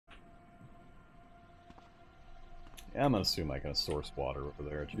Yeah, I'm gonna assume I can source water over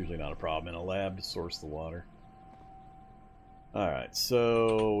there. It's usually not a problem in a lab to source the water. Alright,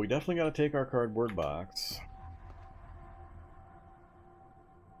 so we definitely gotta take our cardboard box.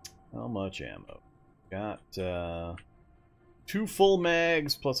 How much ammo? Got 2 full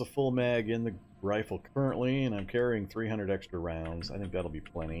mags plus a full mag in the rifle currently, and I'm carrying 300 extra rounds. I think that'll be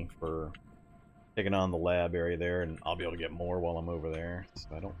plenty for taking on the lab area there, and I'll be able to get more while I'm over there. So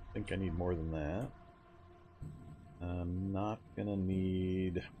I don't think I need more than that. I'm not gonna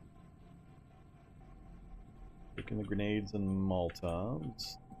need... Taking the grenades and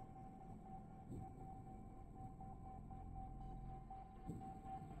Molotovs.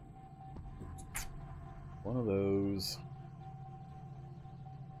 One of those.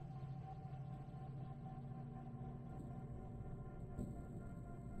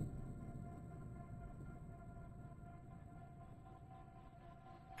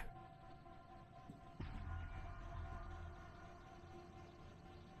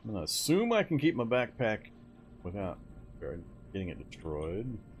 I'm gonna assume I can keep my backpack without getting it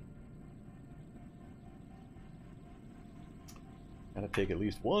destroyed. Gotta take at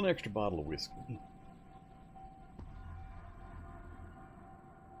least 1 extra bottle of whiskey.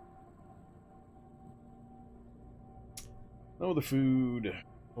 No other food,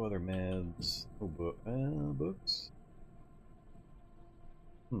 no other meds, no books.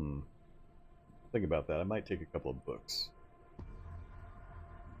 Think about that. I might take a couple of books.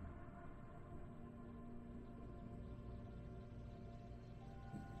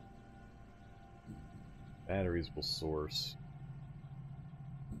 Batteries will source.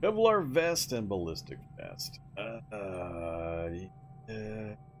 Kevlar vest and ballistic vest.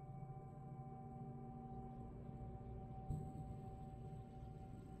 Yeah.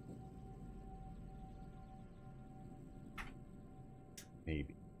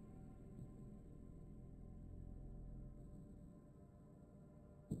 Maybe.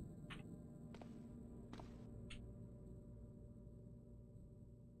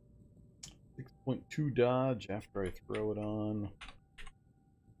 .2 dodge after I throw it on.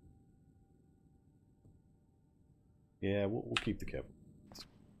 Yeah, we'll keep the Kevlar.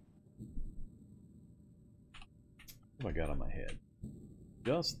 What have I got on my head?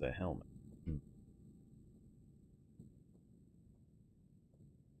 Just the helmet.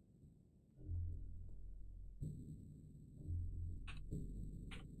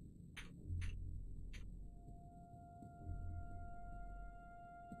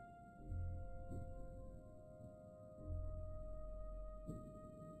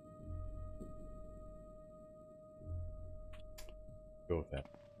 Go with that.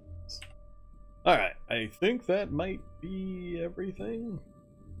 Alright, I think that might be everything.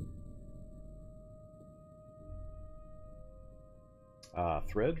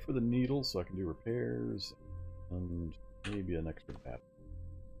 Thread for the needle so I can do repairs, and maybe an extra battery.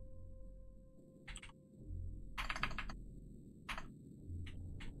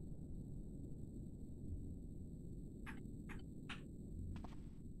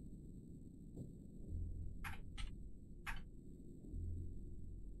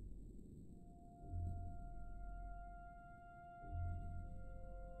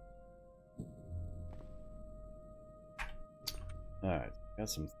 Alright, got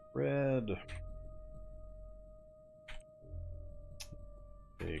some thread.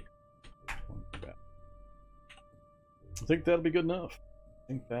 Take one back. I think that'll be good enough. I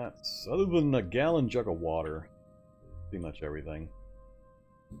think that's, other than a gallon jug of water, pretty much everything.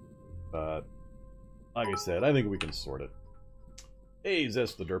 But, like I said, I think we can sort it. Hey,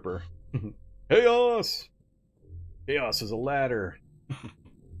 Zest the Derper. Chaos! Chaos is a ladder.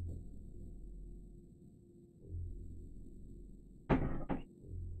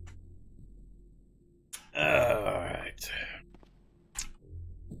 Alright.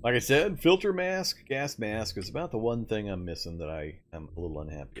 Like I said, filter mask, gas mask is about the one thing I'm missing that I am a little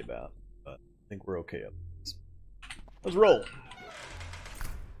unhappy about. But I think we're okay up. Let's roll.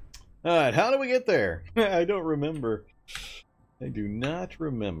 Alright, how do we get there? I don't remember. I do not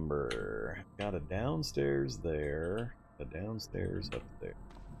remember. Got a downstairs there. A downstairs up there.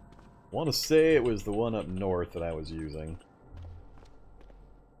 I want to say it was the one up north that I was using.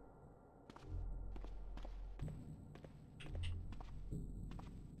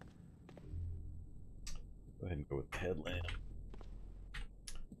 Go ahead and go with the headlamp.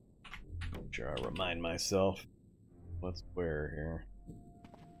 Make sure I remind myself what's where here.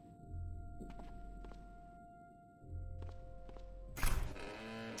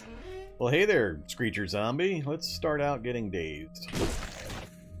 Well, hey there, Screecher Zombie. Let's start out getting dazed.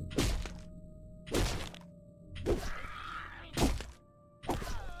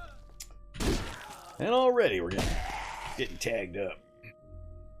 And already we're getting Getting tagged up.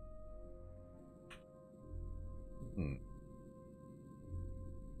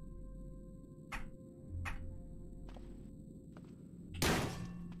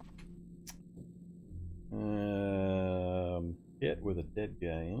 Pit with a dead guy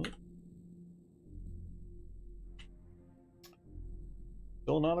in it.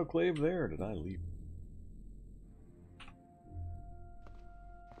 Still an autoclave there, or did I leave?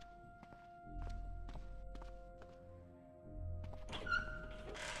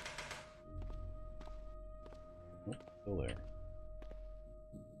 Nope, still there.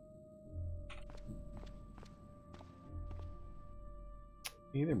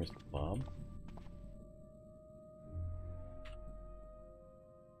 Hey there, Mr. Bob.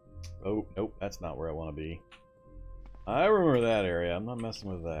 Oh, nope, that's not where I want to be. I remember that area. I'm not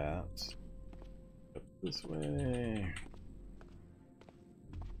messing with that. Up this way.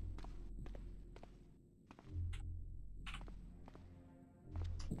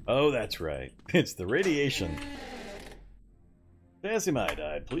 Oh, that's right. It's the radiation. Potassium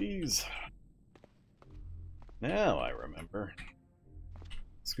iodide, please. Now I remember.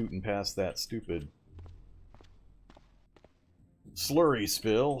 Scooting past that stupid slurry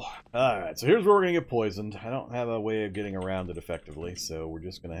spill. Alright, so here's where we're going to get poisoned. I don't have a way of getting around it effectively, so we're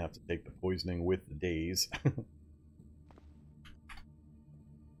just going to have to take the poisoning with the days.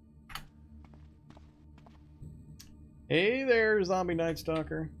 Hey there, Zombie Night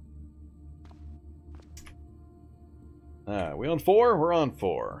Stalker. Alright, we on 4? We're on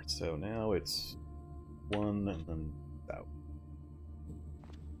 4. So now it's 1 and then out.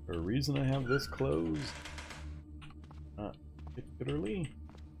 For a reason I have this closed? Not particularly.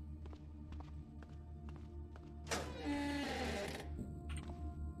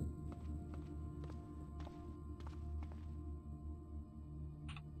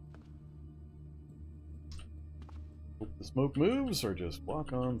 Hope the smoke moves or just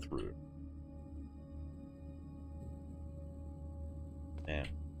walk on through. Eh,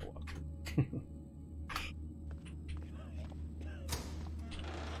 walk.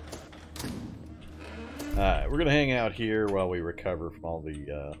 Alright, we're gonna hang out here while we recover from all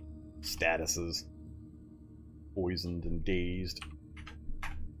the statuses. Poisoned and dazed.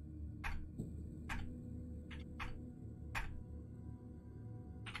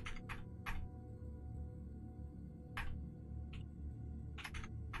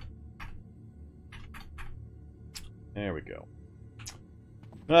 There we go.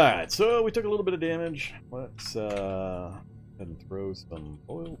 Alright, so we took a little bit of damage. Let's and throw some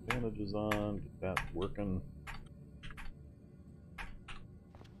oil bandages on, get that working.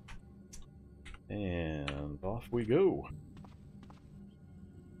 And off we go.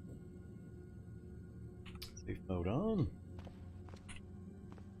 Safe mode on.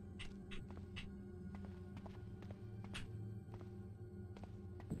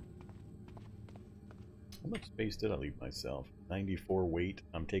 How much space did I leave myself? 94 weight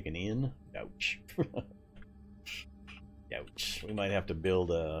I'm taking in? Ouch. Ouch. We might have to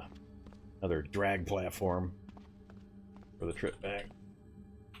build another drag platform for the trip back.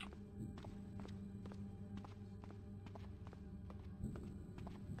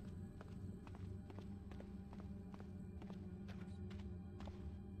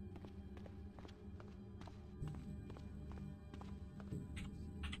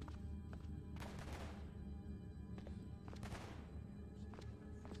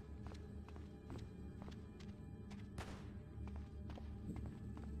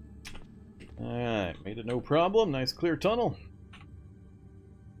 Alright, made it no problem. Nice clear tunnel.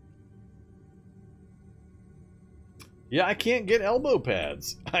 Yeah, I can't get elbow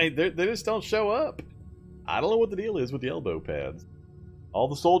pads. They just don't show up. I don't know what the deal is with the elbow pads. All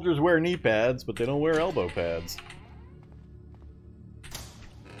the soldiers wear knee pads, but they don't wear elbow pads.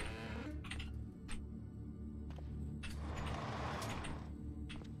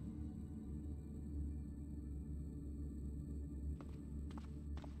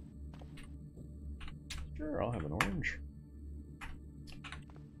 Sure, I'll have an orange.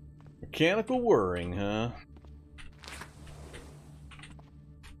 Mechanical whirring, huh?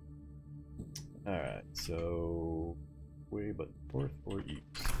 Alright, so... way but north or east?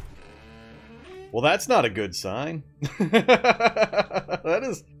 Well, that's not a good sign. That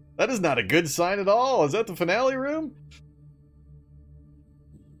is not a good sign at all. Is that the finale room?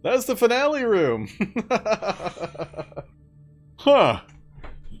 That's the finale room. Huh.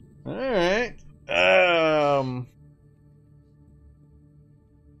 Alright.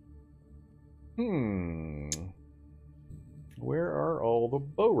 Where are all the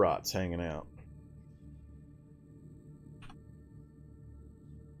bow rots hanging out?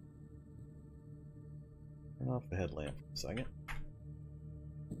 Turn off the headlamp for a second.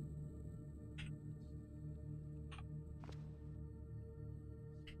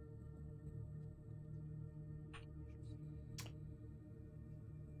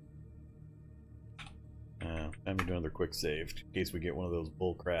 Time to do another quick save in case we get one of those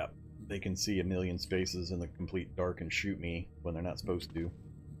bull crap. They can see a million spaces in the complete dark and shoot me when they're not supposed to.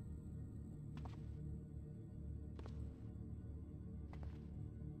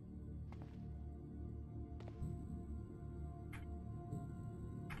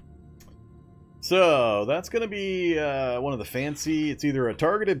 So that's going to be one of the fancy. It's either a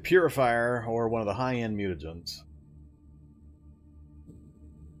targeted purifier or one of the high-end mutagens.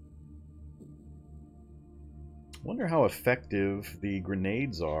 Wonder how effective the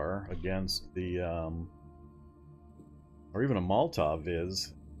grenades are against the, or even a Molotov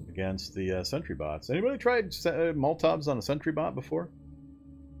is against the sentry bots. Anybody tried Molotovs on a sentry bot before?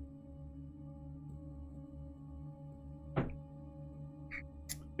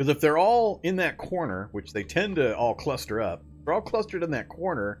 Because if they're all in that corner, which they tend to all cluster up, if they're all clustered in that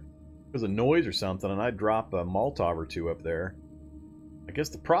corner because of noise or something, and I drop a Molotov or two up there, I guess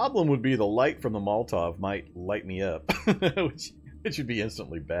the problem would be the light from the Molotov might light me up, which it should be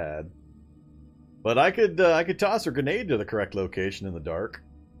instantly bad. But I could toss a grenade to the correct location in the dark.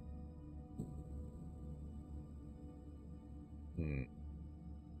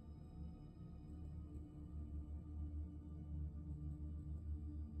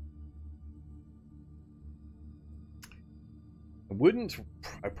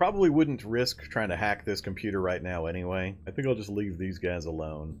 I probably wouldn't risk trying to hack this computer right now anyway. I think I'll just leave these guys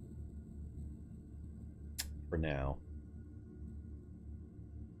alone. For now.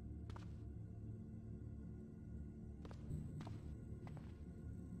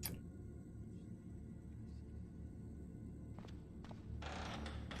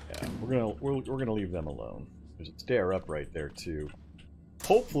 Yeah, we're gonna leave them alone. There's a stair up right there too.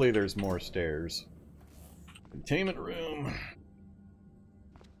 Hopefully there's more stairs. Containment room.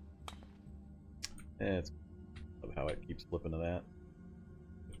 It's how it keeps flipping to that.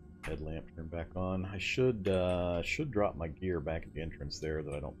 Headlamp turned back on. I should drop my gear back at the entrance there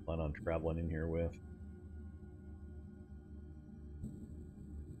that I don't plan on traveling in here with.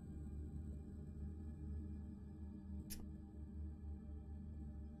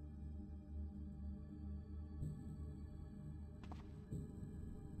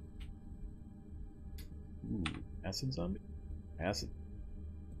 Ooh, acid zombie? Acid.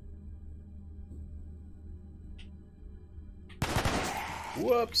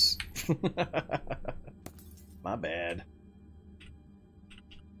 Whoops! My bad.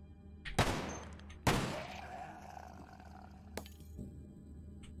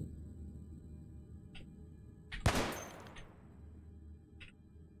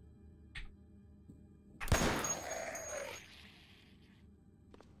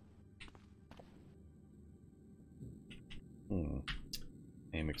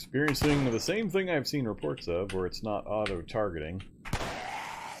 I'm experiencing the same thing I've seen reports of, where it's not auto-targeting.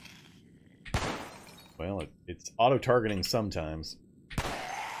 Well, it's auto-targeting sometimes,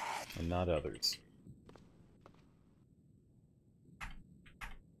 and not others.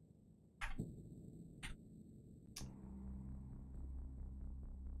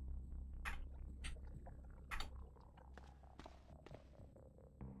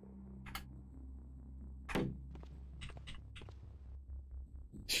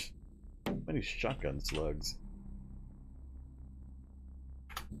 Many shotgun slugs.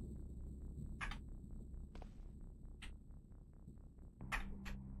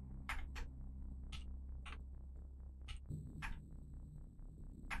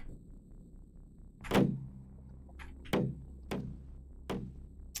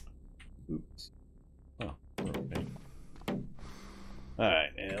 Oops. Oh, okay. Alright,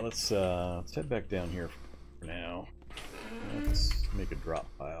 yeah, let's head back down here for now. Let's make a drop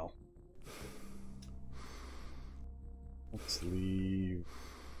pile. Let's leave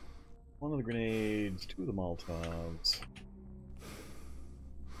one of the grenades, two of the Molotovs.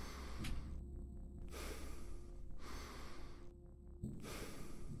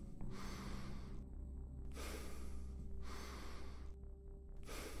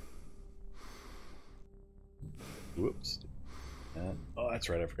 Whoops. Oh, that's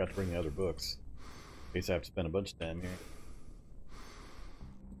right, I forgot to bring the other books. In case I have to spend a bunch of time here.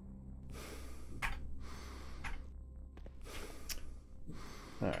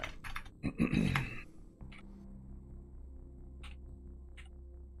 Alright.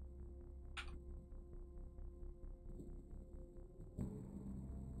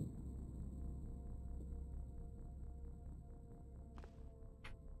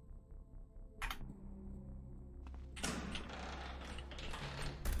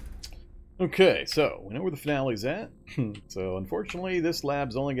 Okay, so we know where the finale's at. So unfortunately, this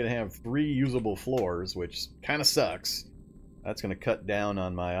lab's only going to have 3 usable floors, which kind of sucks. That's going to cut down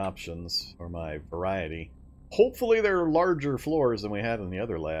on my options, or my variety. Hopefully they're larger floors than we had in the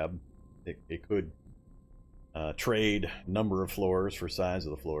other lab. It could trade number of floors for size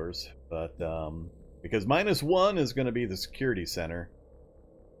of the floors. But because -1 is going to be the security center,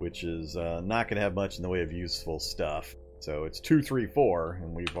 which is not going to have much in the way of useful stuff. So it's 2, 3, 4,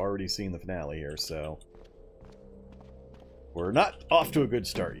 and we've already seen the finale here, so we're not off to a good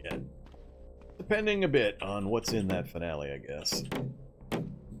start yet. Depending a bit on what's in that finale, I guess.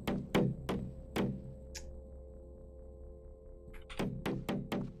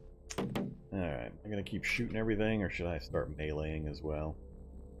 Alright, I'm going to keep shooting everything, or should I start meleeing as well?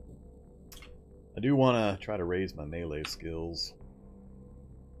 I do want to try to raise my melee skills.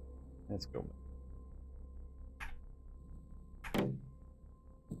 Let's go.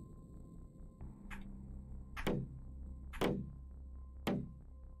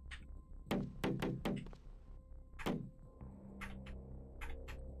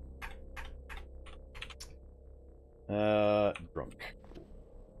 Drunk.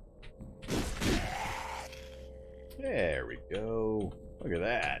 There we go. Look at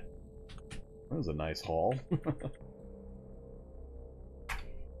that. That was a nice haul.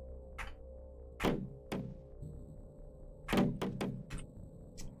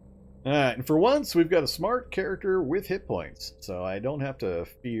 Alright, and for once, we've got a smart character with hit points, so I don't have to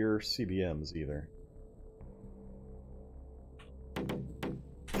fear CBMs either.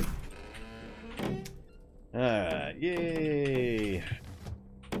 Alright, yay!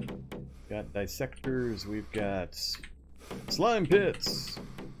 Got dissectors, we've got slime pits!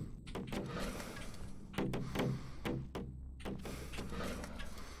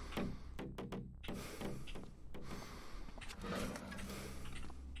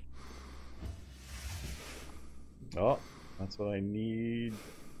 Oh, that's what I need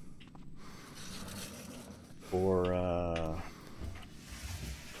for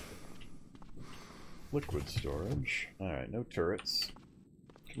liquid storage. Alright, no turrets.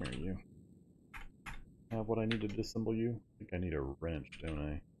 Come here, you. Have what I need to disassemble you? I think I need a wrench, don't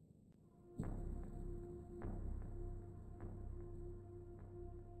I?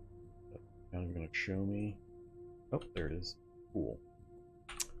 Not even gonna show me. Oh, there it is. Cool.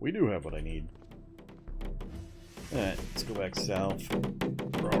 We do have what I need. Alright, let's go back south.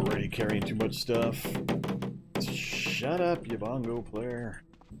 We're already carrying too much stuff. Shut up, you bongo player.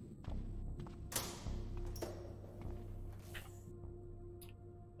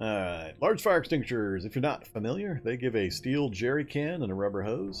 Alright, large fire extinguishers. If you're not familiar, they give a steel jerry can and a rubber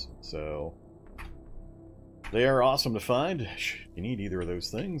hose. So, they are awesome to find. You need either of those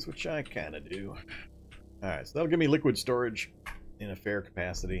things, which I kind of do. Alright, so that'll give me liquid storage in a fair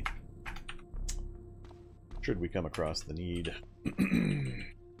capacity. Should we come across the need.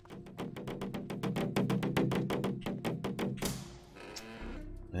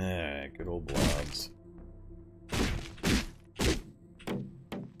 Alright, good old blobs.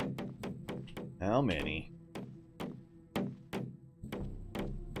 How many?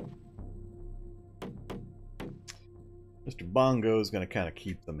 Mr. Bongo is going to kind of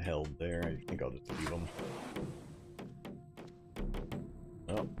keep them held there. I think I'll just leave them.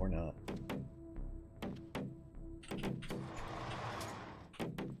 Oh, or not.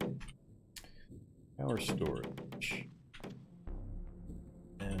 Power storage.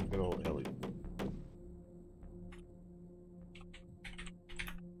 And good old LED.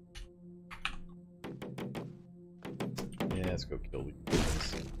 Yeah, let's go kill these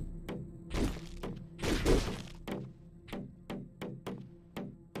guys.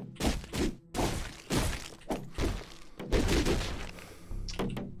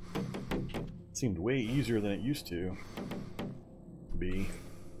 Seemed way easier than it used to be.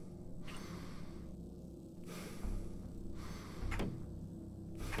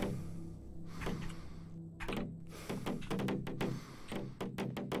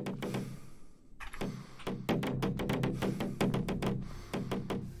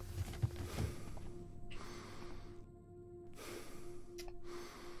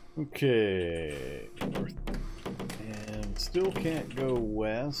 Okay, north. And still can't go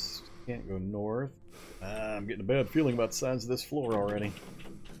west. Can't go north. I'm getting a bad feeling about the size of this floor already.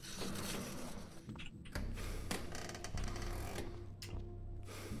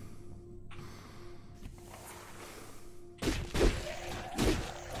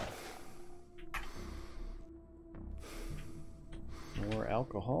 More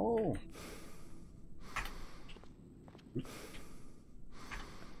alcohol.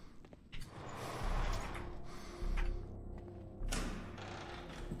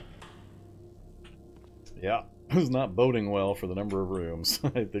 Yeah, it was not boding well for the number of rooms. I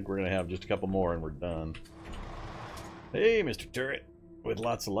think we're going to have just a couple more and we're done. Hey, Mr. Turret, with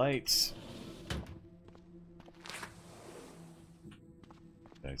lots of lights.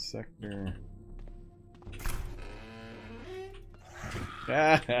 Dissector.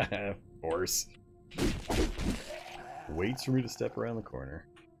 Of course. Waits for me to step around the corner.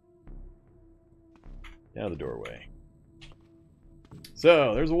 Out of the doorway.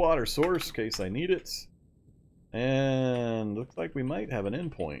 So, there's a water source in case I need it. And looks like we might have an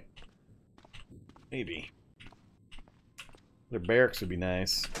endpoint. Maybe. Their barracks would be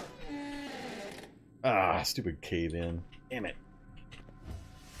nice. Ah, stupid cave in. Damn it.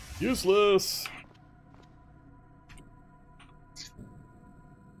 Useless!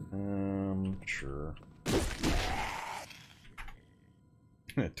 Sure.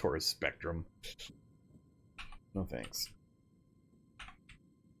 Taurus Spectrum. No thanks.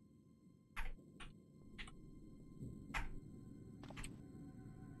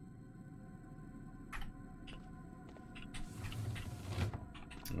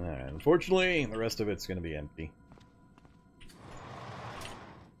 Alright, unfortunately, the rest of it's going to be empty.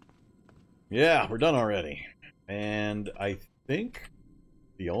 Yeah, we're done already. And I think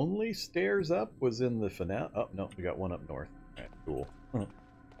the only stairs up was in the finale. Oh, no, we got one up north. Alright, cool.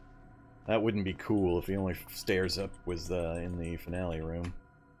 That wouldn't be cool if the only stairs up was in the finale room.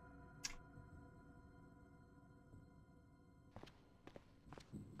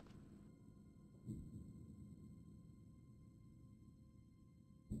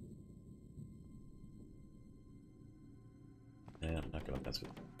 Yeah, I'm not going to mess with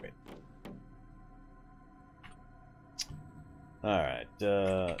it. Wait. Alright,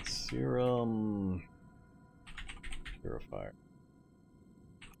 serum... Purifier.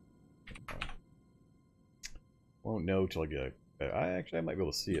 Won't know till I get a... I might be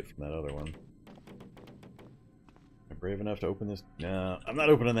able to see it from that other one. Am I brave enough to open this? No, I'm not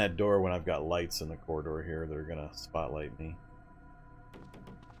opening that door when I've got lights in the corridor here that are going to spotlight me.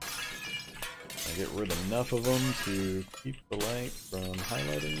 I get rid of enough of them to keep the light from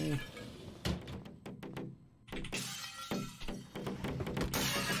highlighting me.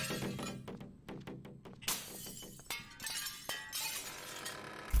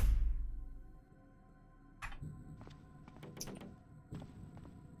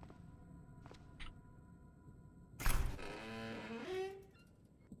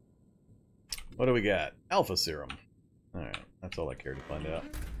 What do we got? Alpha serum. Alright, that's all I care to find out.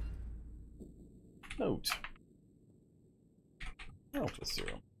 Note. Alpha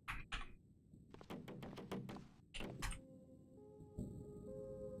serum.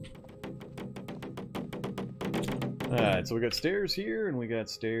 Alright, so we got stairs here and we got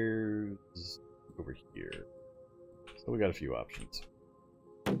stairs over here. So we got a few options.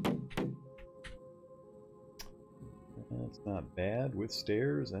 That's not bad, with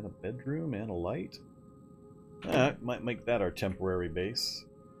stairs and a bedroom and a light. Might make that our temporary base.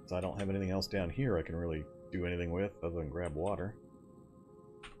 So I don't have anything else down here I can really do anything with other than grab water.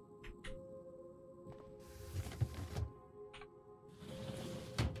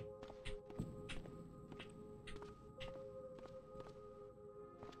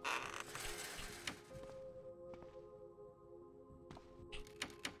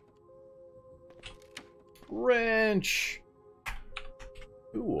 Wrench!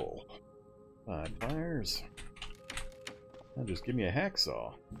 Cool. 5 pliers. Now just give me a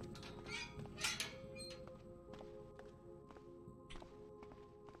hacksaw.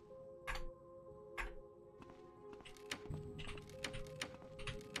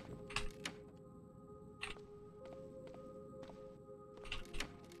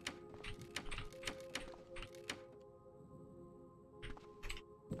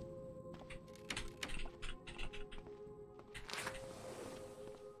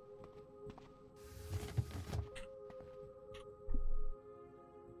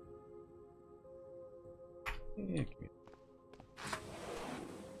 Yeah,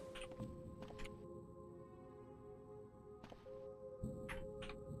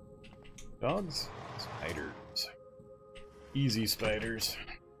 dogs? Spiders. Easy spiders.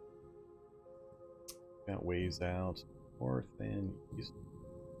 Got ways out. North and east.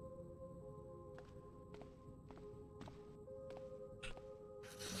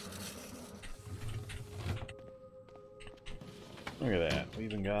 Look at that. We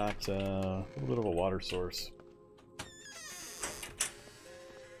even got a little bit of a water source.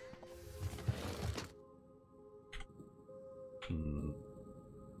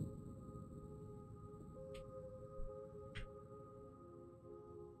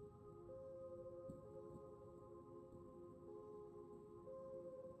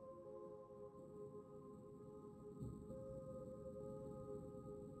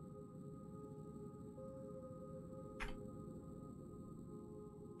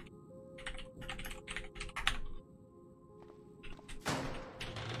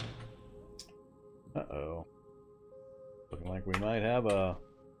 Uh-oh. Looking like we might have a...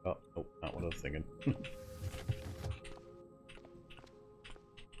 Oh, nope, not what I was thinking.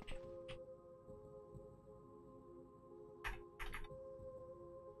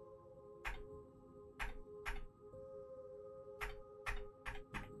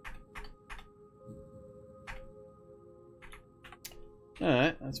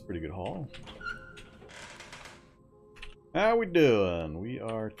 Alright, that's a pretty good haul. How we doing? We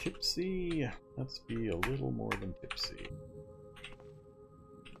are tipsy. Let's be a little more than tipsy.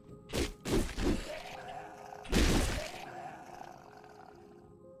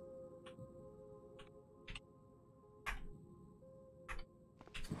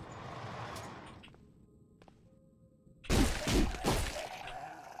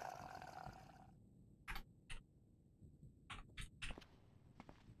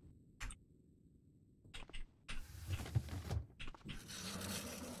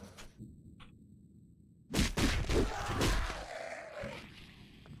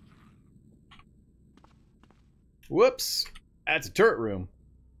 Whoops! That's a turret room.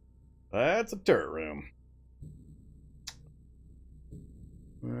 That's a turret room.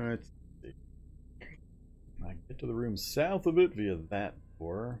 Let's see. I can get to the room south of it via that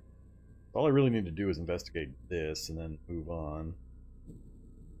door. All I really need to do is investigate this and then move on.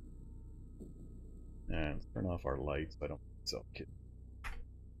 And let's turn off our lights so I don't self-kill.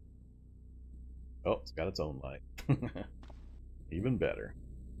 Oh, it's got its own light. Even better.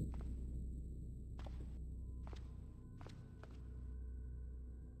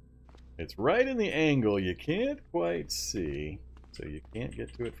 It's right in the angle you can't quite see, so you can't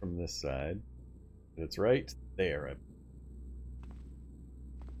get to it from this side. But it's right there.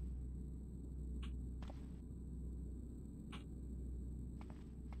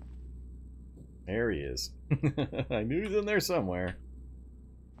 There he is. I knew he was in there somewhere.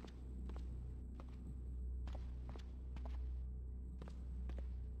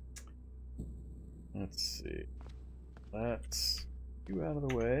 Let's see. Let's you out of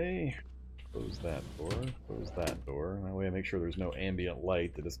the way. Close that door. Close that door. That way I make sure there's no ambient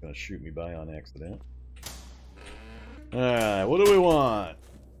light that is going to shoot me by on accident. Alright, what do we want?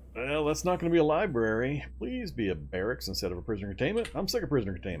 Well, that's not going to be a library. Please be a barracks instead of a prisoner containment. I'm sick of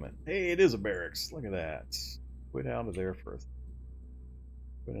prisoner containment. Hey, it is a barracks. Look at that. Quit out of there for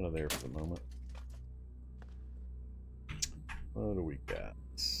the moment. What do we got?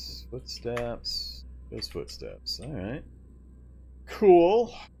 Footsteps. Just footsteps. Alright.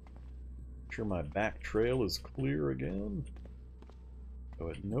 Cool. Sure my back trail is clear again. So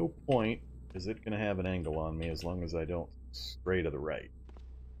at no point is it going to have an angle on me as long as I don't stray to the right.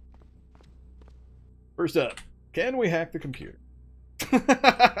 First up, can we hack the computer?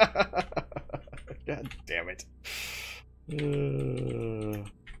 God damn it.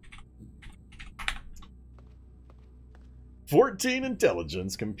 14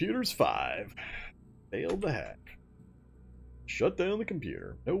 intelligence, computers 5. Failed the hack. Shut down the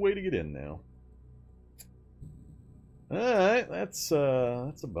computer. No way to get in now. Alright, that's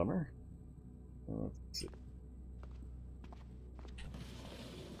a bummer. Let's see.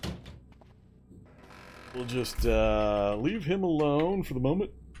 We'll just leave him alone for the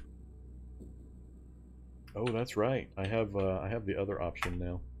moment. Oh, that's right. I have the other option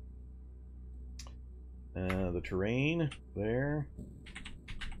now. The terrain there.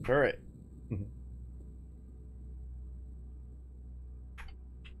 All right.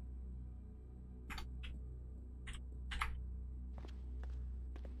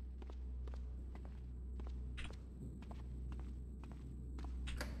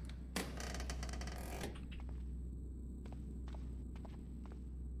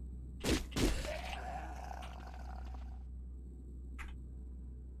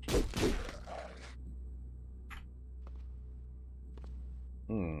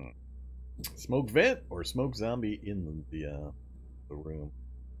 Smoke vent or smoke zombie in the room?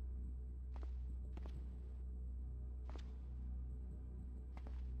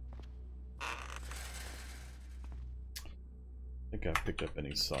 I think I've picked up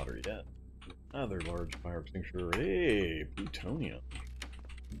any solder yet. Another large fire extinguisher. Hey, plutonium.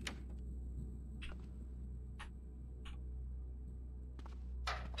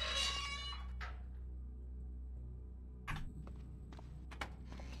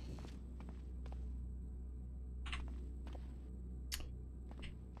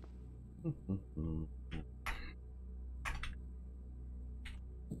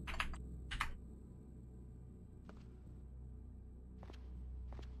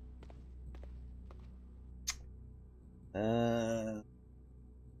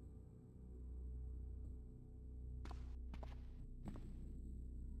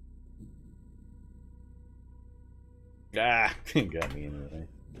 Ah, got me anyway.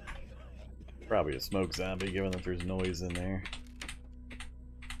 Probably a smoke zombie, given that there's noise in there.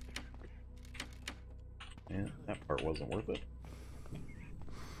 Yeah, that part wasn't worth it.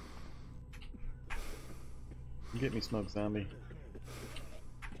 You get me, smoke zombie.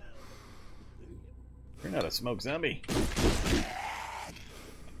 You're not a smoke zombie.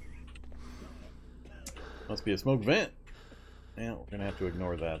 Must be a smoke vent. Yeah, we're gonna have to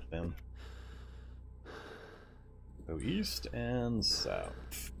ignore that then. Go east and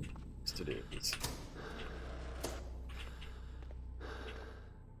south. East it is.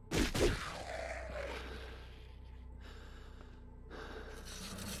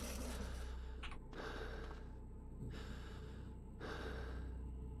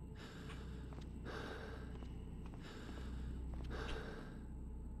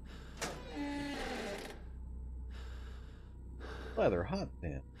 Rather hot,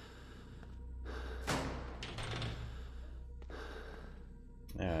 man.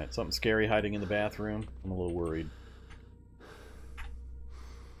 Alright, something scary hiding in the bathroom. I'm a little worried.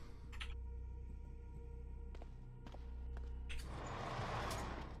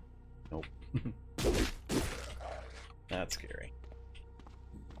 Nope. That's scary.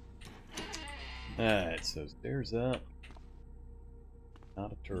 Alright, so stairs up.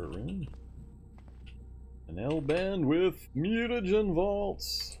 Not a turret room. An L-band with mutagen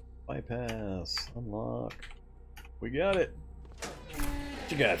vaults. Bypass. Unlock. We got it. What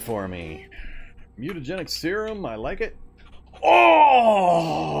you got for me? Mutagenic serum. I like it. Oh!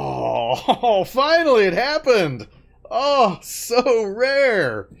 Finally it happened! Oh, so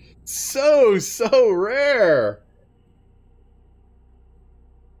rare! So rare!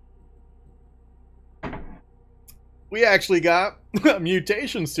 We actually got a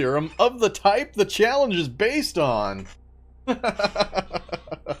mutation serum of the type the challenge is based on.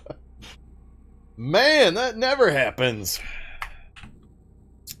 Man, that never happens.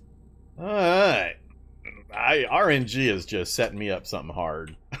 Alright. RNG is just setting me up something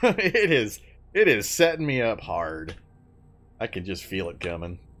hard. It is setting me up hard. I can just feel it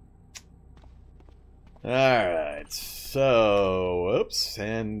coming. Alright, so, oops,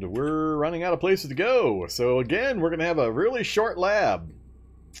 and we're running out of places to go. So again, we're going to have a really short lab.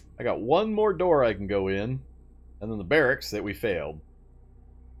 I got one more door I can go in, and then the barracks that we failed.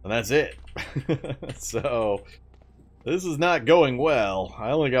 And that's it. So, this is not going well.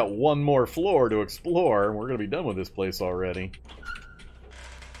 I only got one more floor to explore, and we're going to be done with this place already.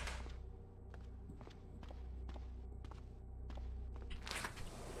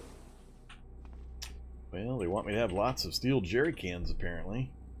 Well, they want me to have lots of steel jerry cans,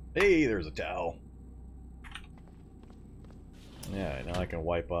 apparently. Hey, there's a towel. Yeah, now I can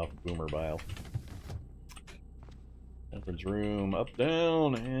wipe off boomer bile. Entrance room, up,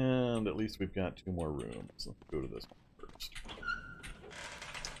 down, and at least we've got 2 more rooms. Let's go to this one first.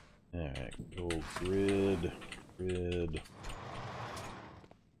 Alright, go grid.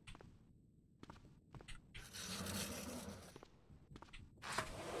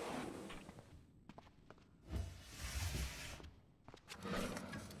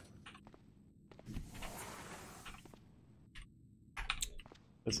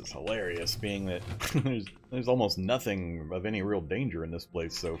 This is hilarious, being that there's almost nothing of any real danger in this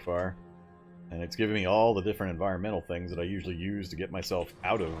place so far. And it's giving me all the different environmental things that I usually use to get myself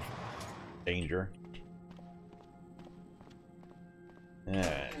out of danger.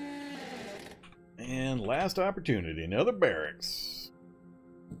 Alright. And last opportunity, another barracks.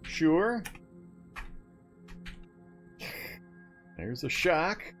 Sure. There's a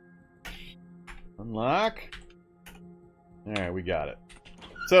shock. Unlock. Alright, we got it.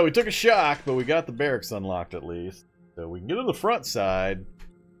 So we took a shock, but we got the barracks unlocked at least. So we can get to the front side.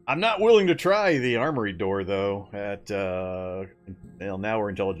 I'm not willing to try the armory door, though, at, well, now we're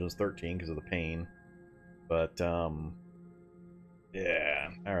intelligence 13 because of the pain. But, yeah.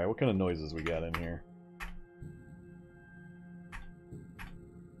 Alright, what kind of noises we got in here?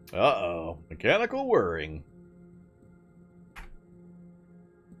 Uh-oh. Mechanical whirring.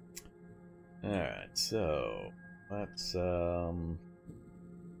 Alright, so, let's, grab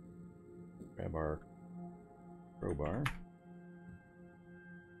our crowbar.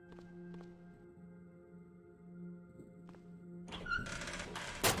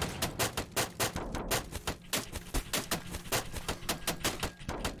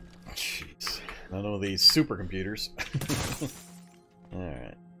 Jeez. None of these supercomputers.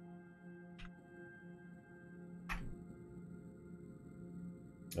 Alright.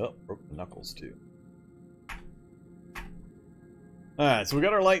 Oh, broke the knuckles too. Alright, so we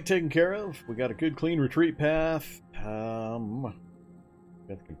got our light taken care of. We got a good clean retreat path. Got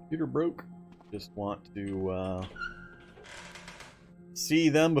the computer broke. Just want to see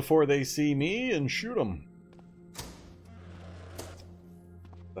them before they see me and shoot them.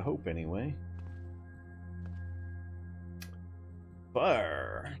 The hope, anyway.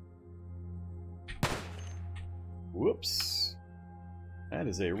 Fire. Whoops. That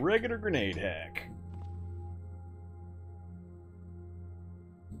is a regular grenade hack.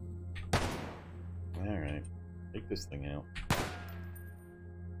 Alright. Take this thing out.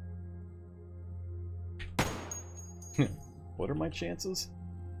 What are my chances?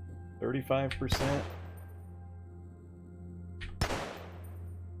 35%.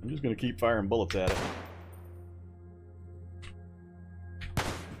 I'm just going to keep firing bullets at it.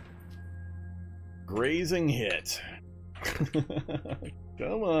 Grazing hit.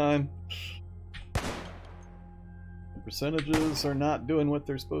 Come on. The percentages are not doing what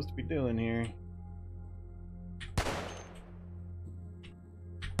they're supposed to be doing here.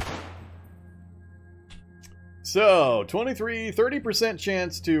 So, 30%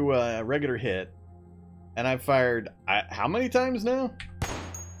 chance to regular hit. And I've fired, how many times now?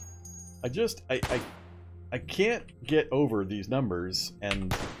 I can't get over these numbers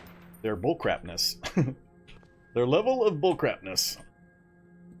and their bullcrapness. Their level of bullcrapness.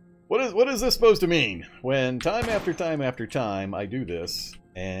 What is this supposed to mean? When time after time after time I do this,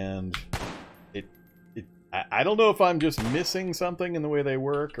 and I don't know if I'm just missing something in the way they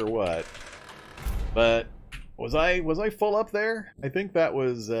work or what, but was I full up there? I think that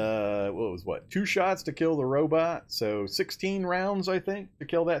was what, 2 shots to kill the robot, so 16 rounds I think to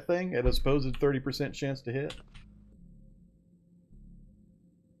kill that thing at a supposed 30% chance to hit.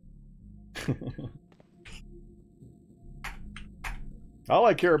 All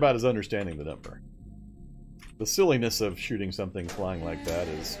I care about is understanding the number. The silliness of shooting something flying like that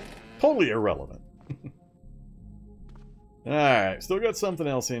is totally irrelevant. Alright, still got something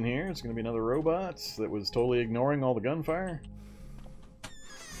else in here. It's going to be another robot that was totally ignoring all the gunfire.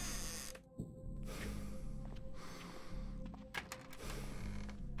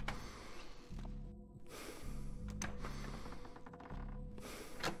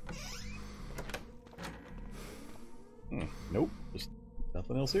 Nope, just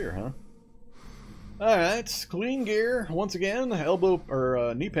nothing else here, huh? Alright, clean gear. Once again, elbow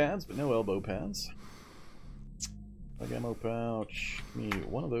or knee pads, but no elbow pads. Like ammo pouch. Give me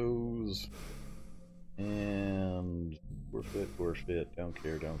one of those. And we're fit. Don't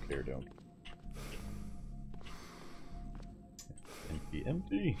care.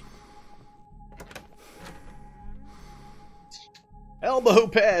 Empty. Elbow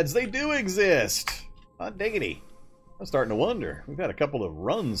pads, they do exist! Hot diggity. I'm starting to wonder. We've had a couple of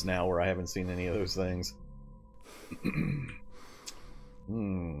runs now where I haven't seen any of those things.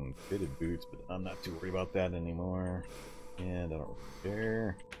 Fitted boots, but I'm not too worried about that anymore. And I don't really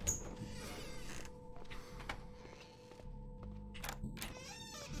care.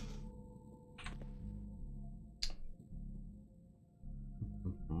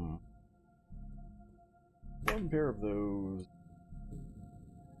 One pair of those.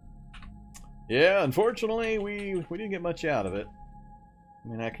 Yeah, unfortunately, we didn't get much out of it. I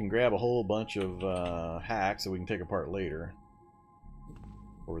mean, I can grab a whole bunch of hacks that we can take apart later.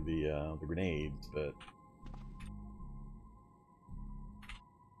 Or the grenades, but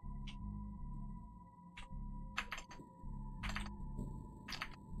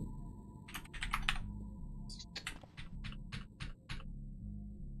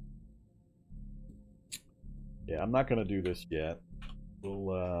yeah, I'm not gonna do this yet.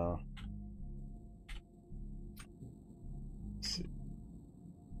 We'll let's see.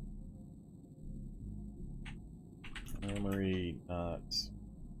 Armory, not.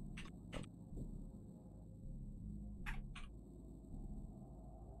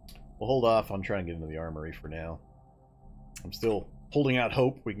 We'll hold off on trying to get into the armory for now. I'm still holding out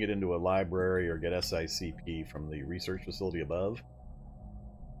hope we can get into a library or get SICP from the research facility above.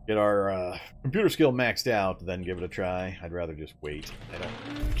 Get our computer skill maxed out, then give it a try. I'd rather just wait.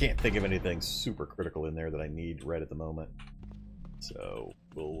 I can't think of anything super critical in there that I need right at the moment. So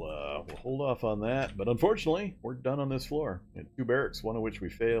we'll hold off on that. But unfortunately, we're done on this floor. We had 2 barracks, one of which we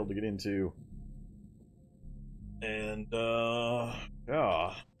failed to get into. And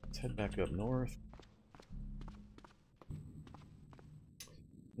yeah. Let's head back up north.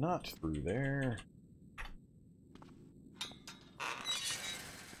 Not through there.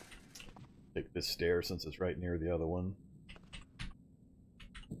 Take this stair since it's right near the other one.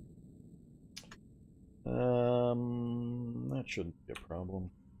 That shouldn't be a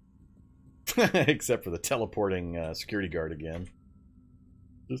problem. Except for the teleporting security guard again.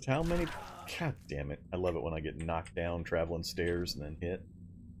 Just how many? God damn it. I love it when I get knocked down traveling stairs and then hit.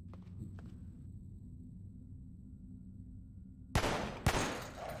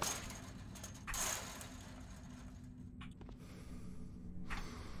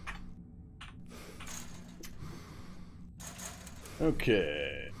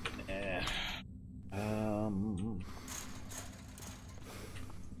 Okay.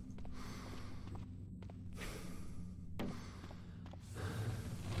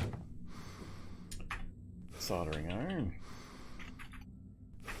 Soldering iron.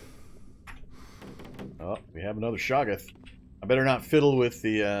 Oh, we have another Shoggoth. I better not fiddle with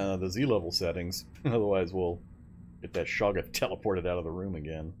the Z level settings, otherwise we'll get that Shoggoth teleported out of the room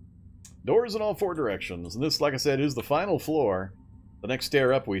again. Doors in all 4 directions, and this, like I said, is the final floor. The next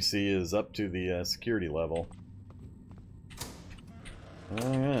stair up we see is up to the security level.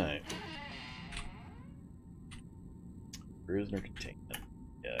 Alright. Prisoner containment.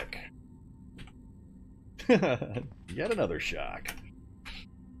 Yuck. Yet another shock.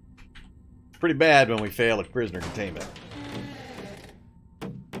 Pretty bad when we fail at prisoner containment.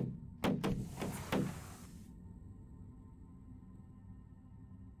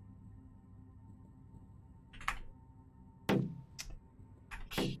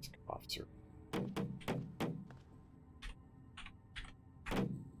 Officer.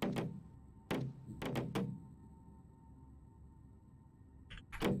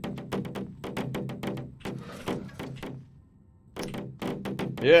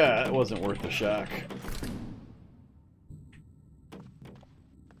 Yeah, that wasn't worth the shock.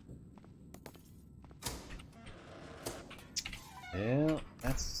 Yeah,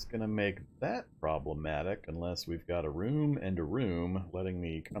 that's gonna make that problematic unless we've got a room and a room letting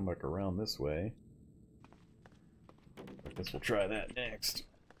me come back around this way. I guess we'll try that next.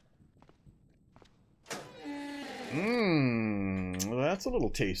 Well, that's a little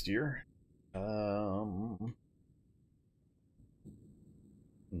tastier.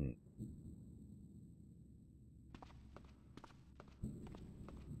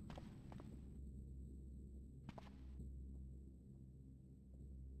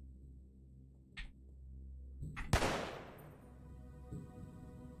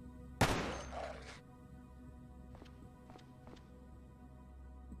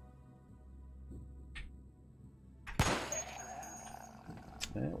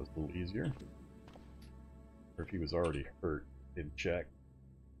 That was a little easier. Or if he was already hurt, didn't check.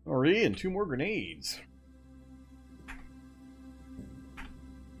 Alright, and 2 more grenades.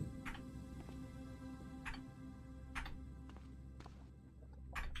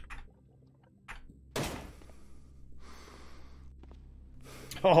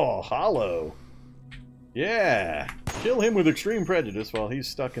 Oh, hollow. Yeah. Kill him with extreme prejudice while he's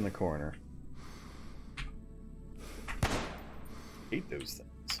stuck in the corner. Hate those things.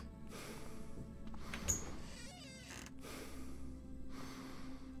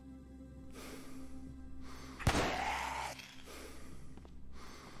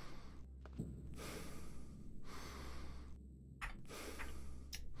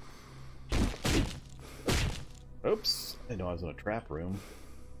 Oops, I didn't know I was in a trap room.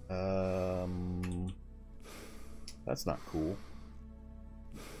 That's not cool.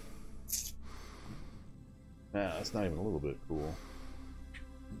 Nah, that's not even a little bit cool.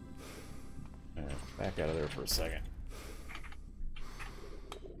 Alright, back out of there for a second.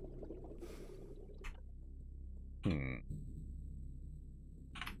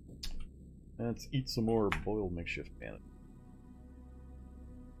 Let's eat some more boiled makeshift bandit.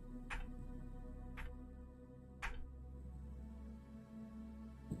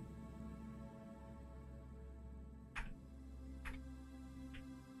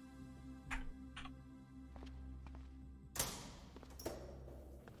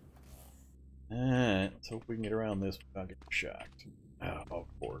 Alright, let's hope we can get around this without getting shocked. Oh, of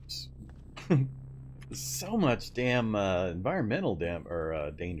course. There's so much damn environmental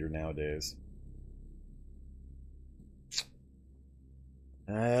danger nowadays. What's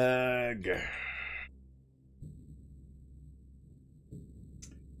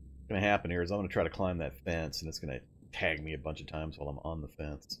gonna happen here is I'm gonna try to climb that fence and it's gonna tag me a bunch of times while I'm on the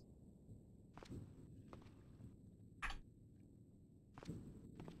fence.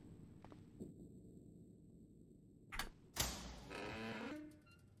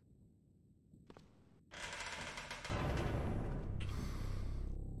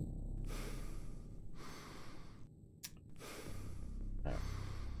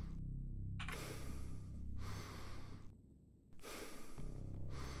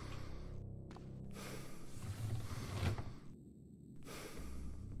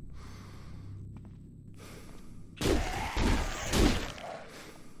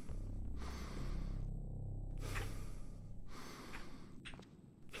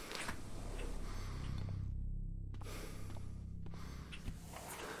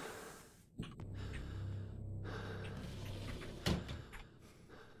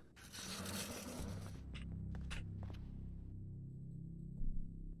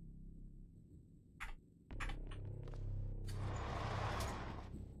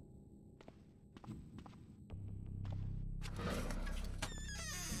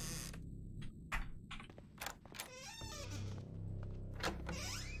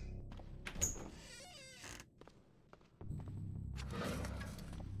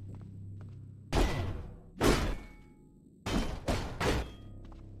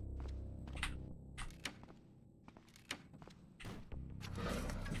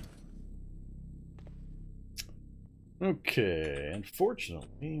 Okay,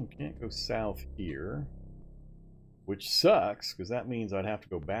 unfortunately, we can't go south here. Which sucks, because that means I'd have to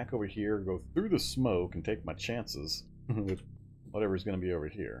go back over here, go through the smoke, and take my chances with whatever's going to be over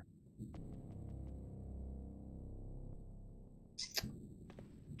here.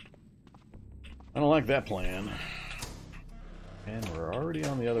 I don't like that plan. And we're already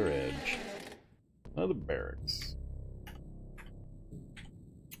on the other edge. Another barracks.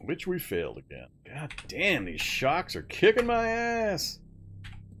 Which we failed again. God damn, these shocks are kicking my ass!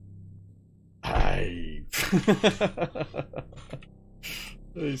 I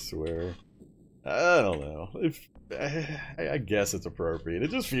swear. I don't know. If I guess it's appropriate.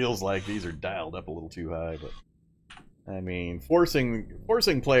 It just feels like these are dialed up a little too high, but I mean, forcing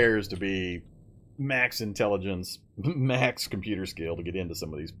players to be max intelligence, max computer skill to get into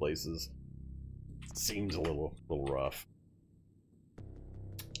some of these places seems a little rough.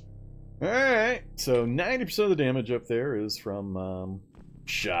 Alright, so 90% of the damage up there is from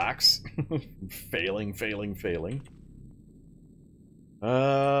shocks. failing.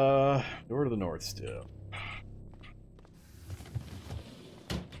 Door to the north still.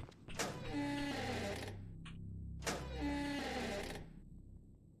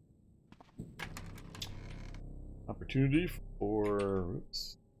 Opportunity for...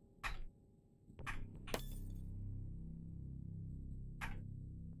 Oops.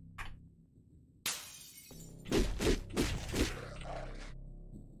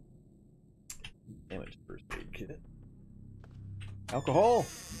 Damage first aid kit. Alcohol?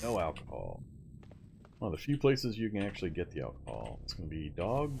 No alcohol. One of the few places you can actually get the alcohol. It's going to be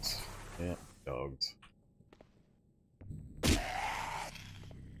dogs. Yeah, dogs.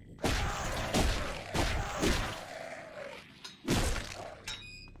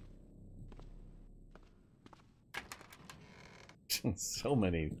 So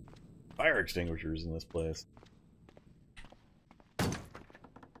many fire extinguishers in this place.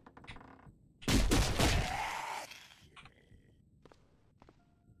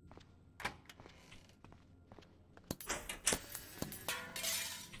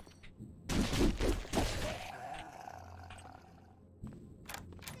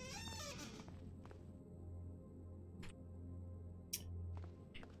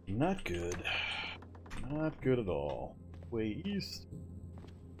 Not good. Not good at all. Way east.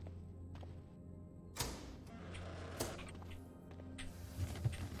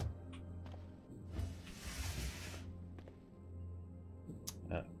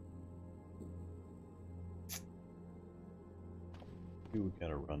 Who we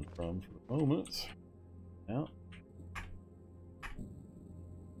gotta run from for the moment. Now.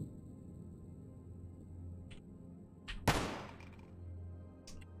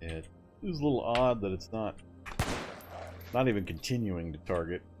 It is a little odd that it's not even continuing to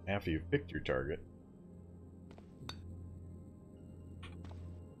target after you've picked your target.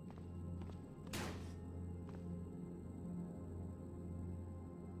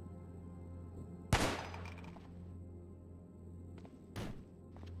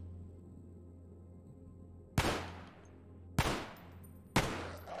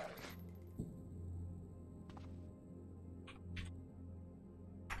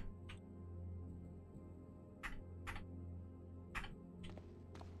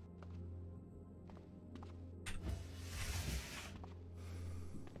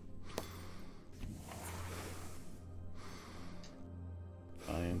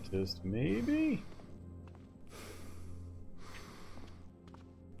 Scientist, maybe?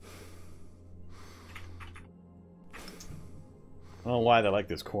 I don't know why they like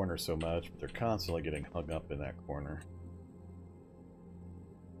this corner so much, but they're constantly getting hung up in that corner.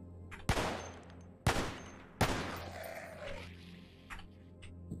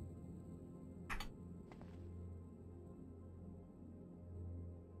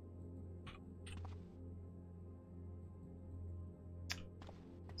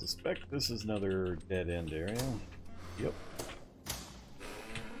 Suspect this is another dead-end area. Yep.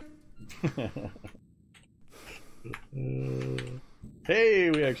 Hey,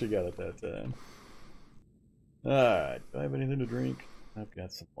 we actually got it that time. Alright, do I have anything to drink? I've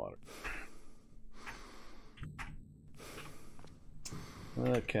got some water.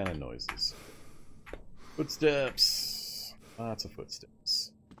 What kind of noises? Footsteps. Lots of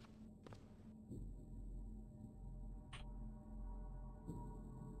footsteps.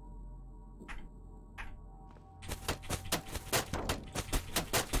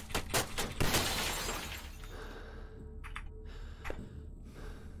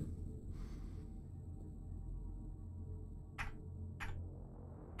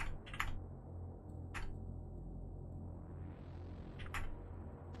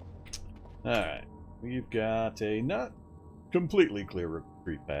 Alright, We've got a not completely clear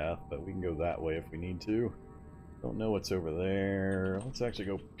retreat path, but we can go that way if we need to. Don't know what's over there. Let's actually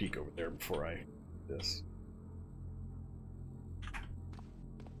go peek over there before I do this.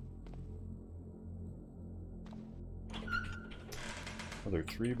 Another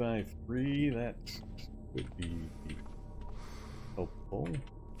 3x3, that would be helpful.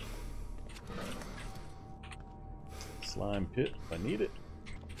 Slime pit if I need it.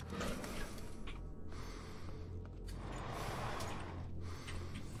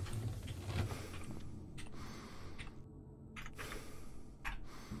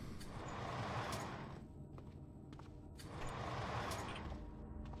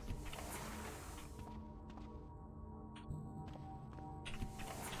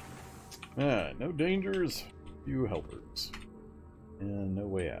 Alright, no dangers, few helpers, and no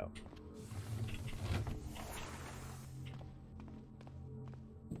way out.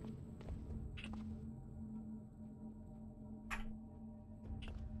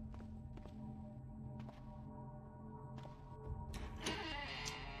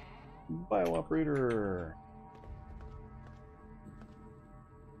 Bio-operator!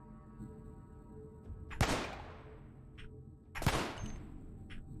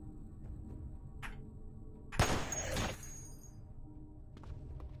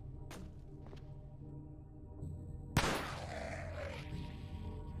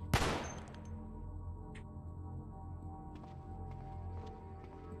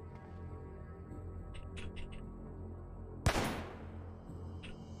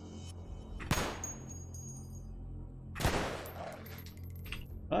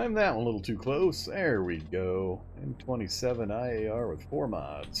 I'm that one a little too close. There we go. M27 IAR with 4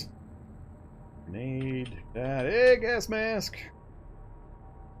 mods. Grenade. That. Hey, gas mask!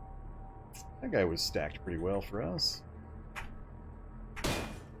 That guy was stacked pretty well for us.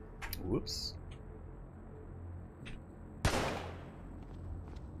 Whoops.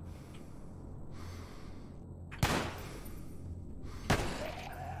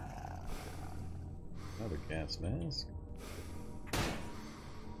 Another gas mask.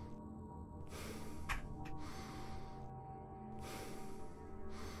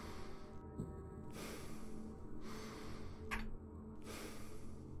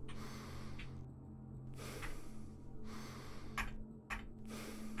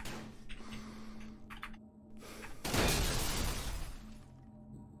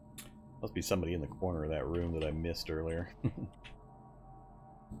 Must be somebody in the corner of that room that I missed earlier.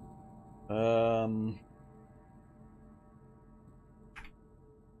 Oh,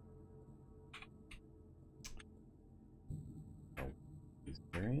 he's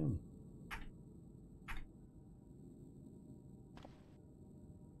carrying.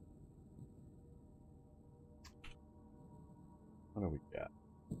 What do we got?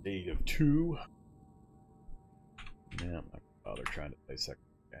 8 of 2. Yeah, I'm not gonna bother trying to play second.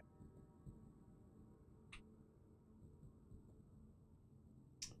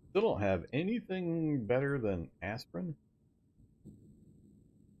 Still don't have anything better than aspirin.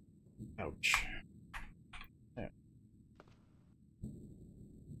 Ouch. Yeah.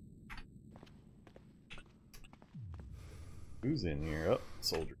 Who's in here? Oh,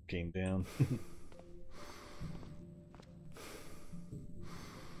 soldier came down.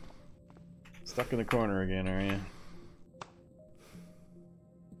 Stuck in the corner again, are you?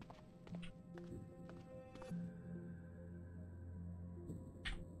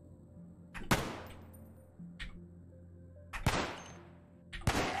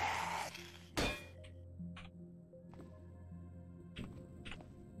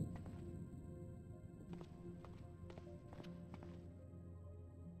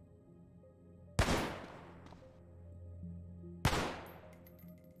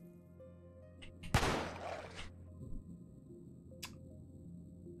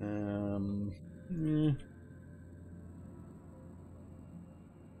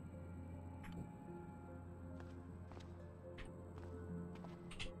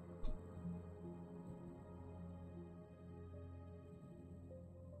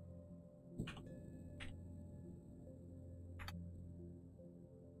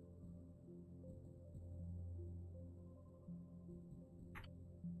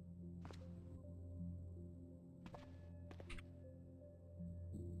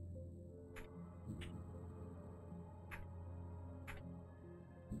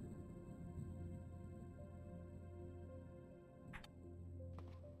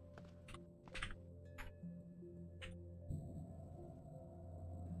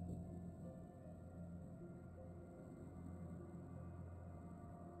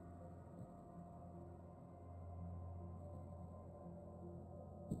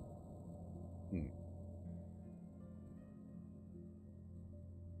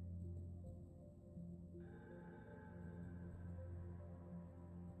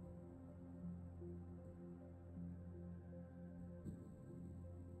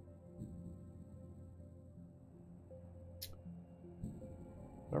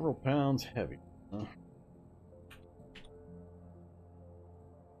 Several pounds heavy. Huh?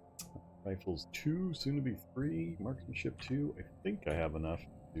 Rifles 2, soon to be 3. Marksmanship 2. I think I have enough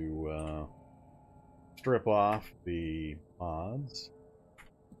to strip off the mods.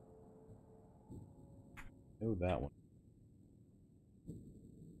 Oh, that one.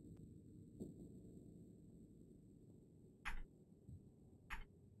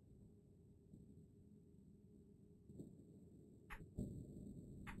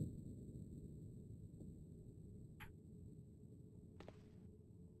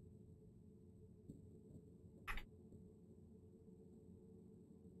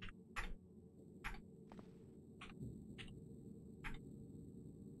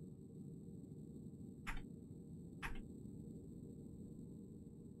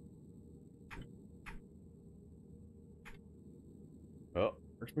 Oh,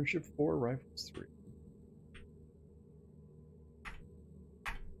 marksmanship 4, rifles 3.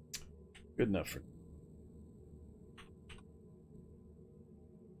 Good enough for.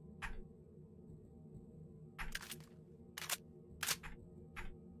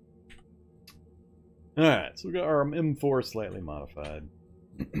 Alright, so we got our M4 slightly modified.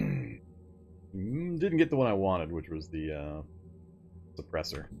 Didn't get the one I wanted, which was the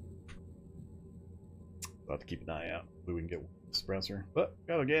suppressor. I'll have to keep an eye out. Hopefully we can get a suppressor. But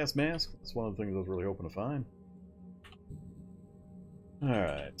got a gas mask. That's one of the things I was really hoping to find.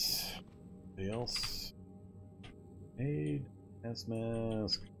 Alright. Anything else? Aid, gas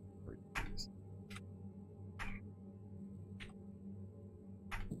mask.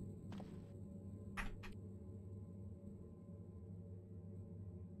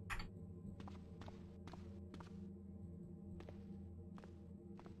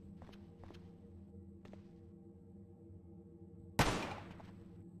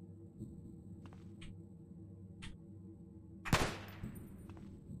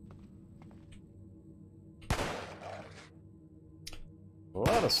 A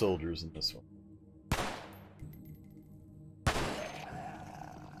lot of soldiers in this one.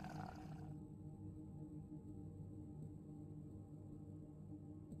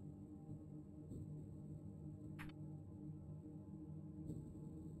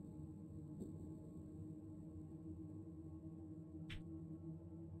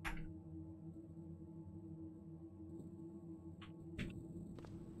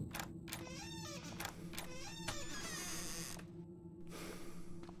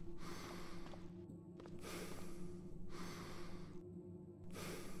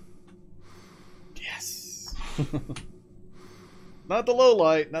 Not the low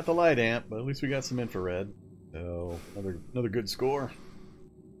light, not the light amp, but at least we got some infrared. So another good score.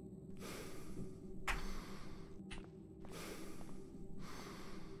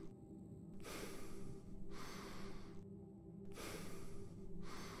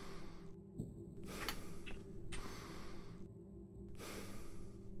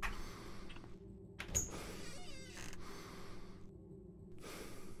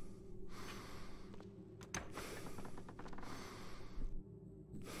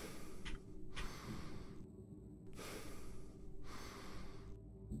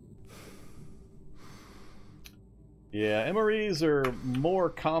 Yeah, MREs are more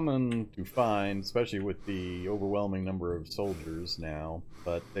common to find, especially with the overwhelming number of soldiers now,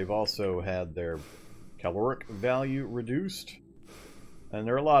 but they've also had their caloric value reduced, and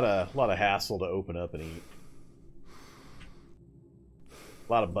they're a lot of hassle to open up and eat.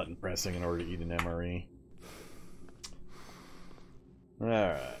 A lot of button pressing in order to eat an MRE.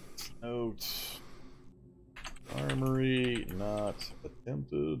 Alright, note. Armory not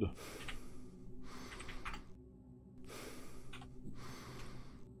attempted.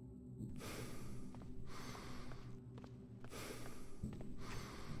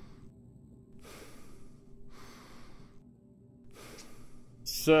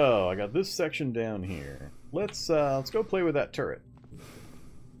 So I got this section down here. Let's go play with that turret.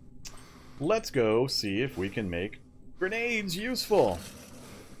 Let's go see if we can make grenades useful.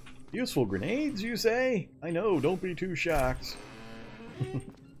 Useful grenades, you say? I know, don't be too shocked.